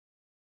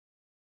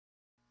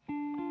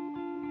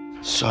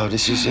So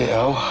this is it,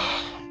 Al.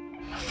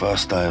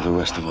 First day of the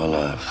rest of our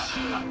lives.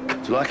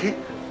 Do you like it?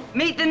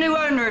 Meet the new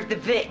owner of the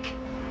Vic.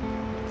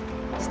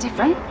 It's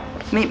different.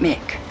 Meet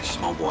Mick. This is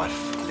my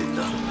wife,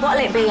 Linda.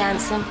 What'll it be,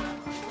 handsome?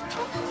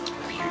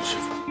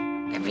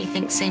 Beautiful.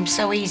 Everything seems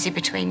so easy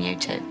between you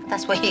two.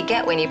 That's what you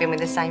get when you've been with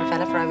the same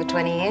fella for over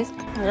 20 years.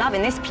 I'm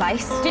loving this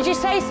place. Did you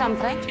say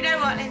something? Do you know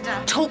what,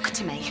 Linda? Talk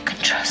to me. You can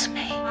trust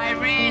me. I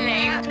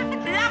really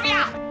love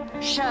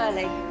you.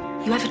 Shirley,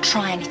 you ever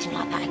try anything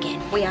like that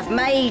again? We have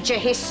major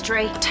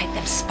history. Take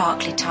them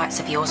sparkly tights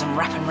of yours and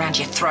wrap them round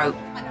your throat.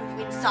 I know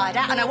you inside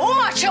out. I know all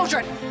my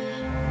children.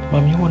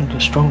 Mum, you're one of the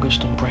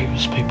strongest and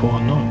bravest people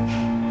I know.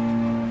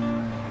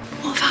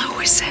 What have I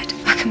always said?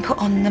 I can put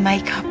on the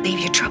makeup, leave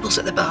your troubles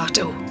at the bar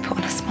door, put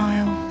on a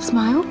smile.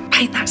 Smile?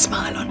 Paint that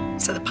smile on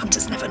so the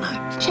punters never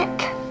know.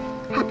 Check.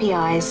 Happy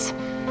eyes.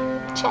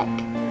 Check.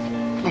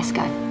 Let's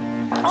go.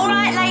 All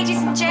right,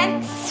 ladies and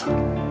gents.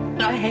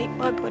 I hate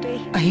my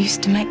body. I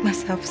used to make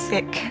myself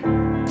sick.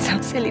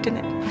 Sounds silly,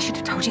 doesn't it? I should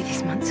have told you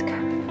this months ago.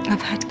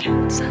 I've had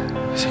cancer.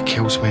 It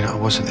kills me that I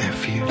wasn't there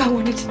for you. I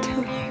wanted to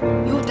tell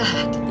you. Your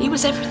dad, he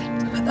was everything.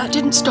 But that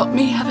didn't stop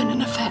me having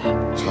an affair.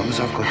 As long as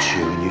I've got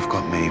you and you've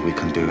got me, we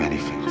can do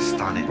anything.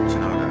 Stunning. Do you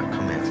know that?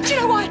 Come here. Do you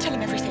know why I tell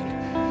him everything?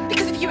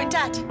 Because of you and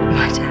Dad.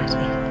 My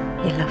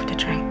daddy, he loved to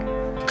drink.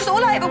 Because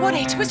all I ever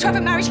wanted was to have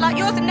a marriage like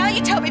yours, and now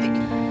you tell me that...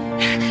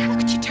 How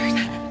could you do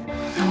that?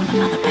 I want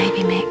another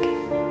baby, Mick.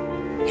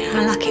 You know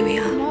how lucky we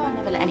are. No, I'll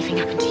never let anything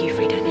happen to you,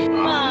 Frida.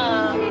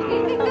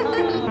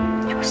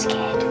 You were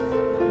scared.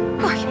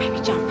 Oh, you made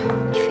me jump.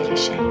 You feel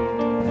ashamed.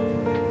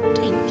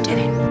 Dean, what are you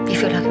doing? You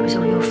feel like it was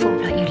all your fault,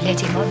 like you led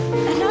him on.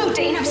 No,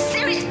 Dean, I'm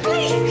serious,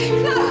 please.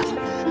 No.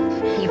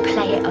 You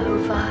play it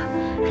over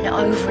and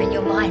over in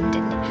your mind,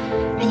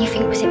 and you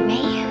think, was it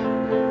me?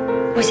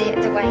 Was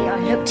it the way I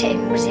looked at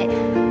him? Was it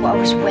what I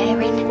was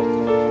wearing?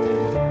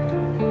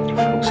 You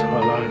feel so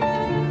alone.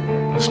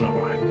 That's not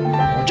right.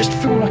 I just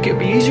feel like it'd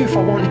be easier if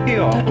I weren't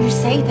here. Don't you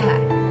say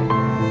that.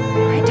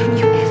 Right? Don't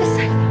you ever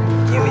say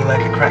that. You mean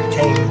like a crack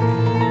team?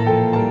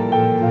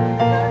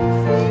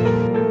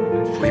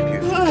 We're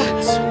beautiful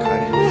kids,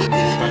 okay? We've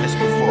done this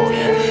before,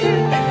 yeah?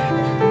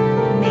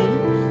 Me?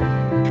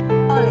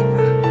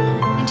 Oliver?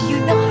 And do you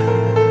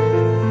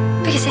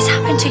know? Because it's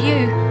happened to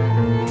you.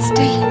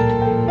 Steve.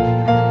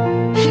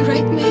 He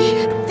raped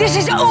me. This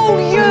is all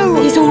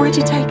you. He's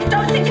already taken.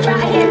 Don't think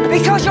about him.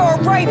 Because you're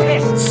a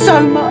rapist.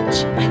 So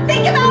much.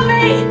 Think about me.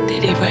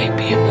 Did he rape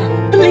you,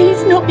 Mum?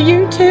 Please, not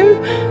you too.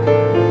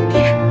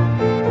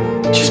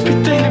 She's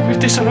been dealing with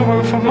this on her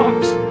own for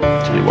months.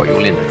 Tell you what,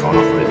 your Linda can't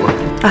offer it, what?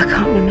 I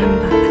can't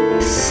remember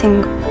a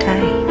single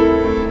day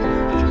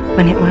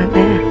when it weren't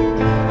there.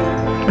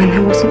 When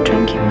there wasn't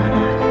drink in my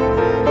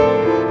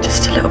life.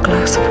 Just a little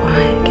glass of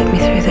wine, get me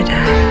through the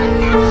day.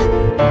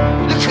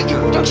 Look at you,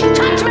 don't you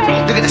touch me!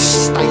 Look at the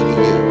stain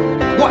in you.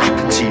 What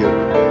happened to you?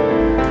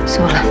 It's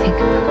all I think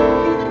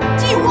about.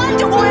 Do you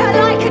wonder why I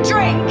like a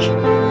drink?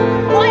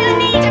 Why I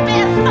need a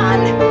bit of fun?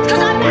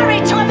 Because I'm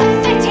married to a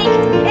pathetic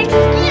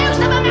excuse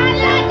of a man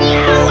like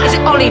you! Is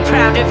Ollie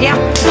proud of you?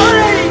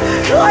 Ollie!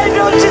 Climb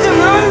onto the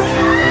roof!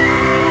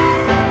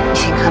 You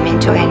should come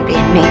into it and be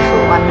me for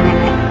 1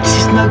 minute. This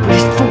is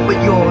nobody's fault but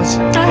yours.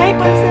 I hate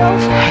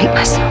myself. I hate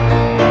myself.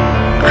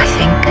 I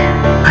think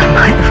I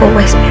might have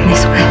always been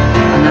this way.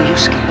 I know you're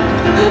scared.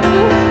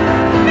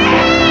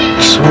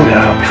 Sort it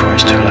out before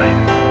it's too late.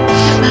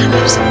 That man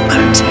lives on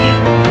bone to you.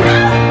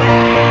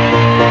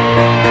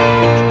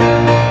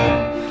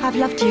 I've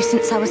loved you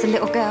since I was a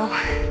little girl.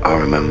 I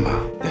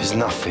remember. There's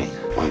nothing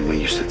when we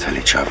used to tell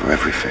each other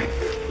everything.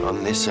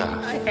 On this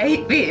earth. I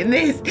hate being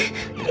this.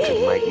 You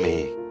could make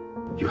me.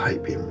 You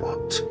hate being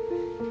what?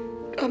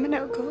 I'm an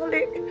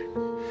alcoholic.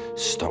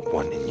 Stop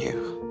wanting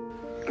you.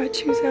 I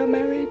choose our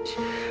marriage.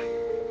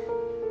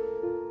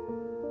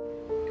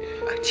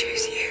 I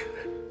choose you.